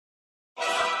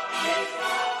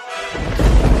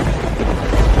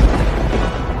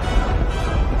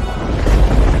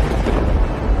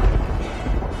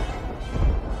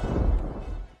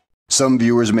Some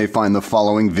viewers may find the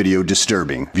following video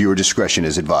disturbing. Viewer discretion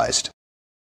is advised.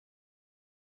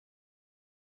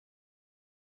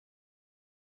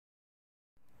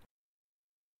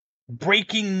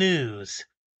 Breaking news.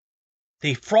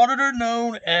 The frauditor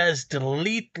known as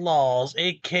Delete Lawz,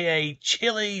 aka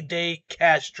Chile de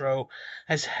Castro,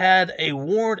 has had a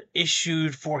warrant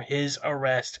issued for his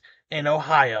arrest in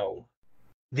Ohio.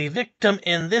 The victim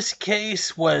in this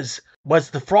case was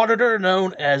the frauditor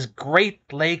known as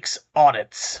Great Lakes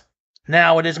Audits.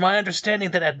 Now, it is my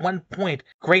understanding that at one point,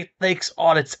 Great Lakes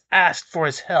Audits asked for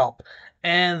his help,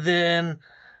 and then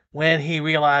when he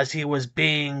realized he was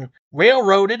being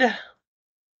railroaded,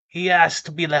 he asked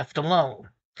to be left alone.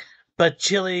 But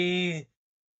Chile,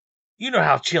 you know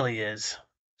how Chile is.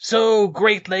 So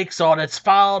Great Lakes Audits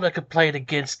filed a complaint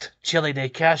against Chile de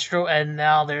Castro, and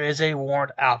now there is a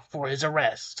warrant out for his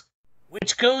arrest.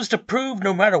 Which goes to prove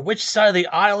no matter which side of the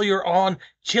aisle you're on,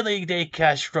 Chile de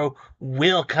Castro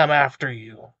will come after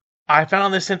you. I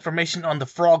found this information on the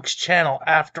Frog's channel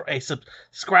after a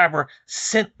subscriber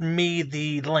sent me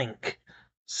the link.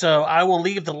 So I will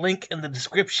leave the link in the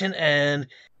description, and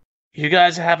you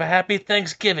guys have a happy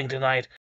Thanksgiving tonight.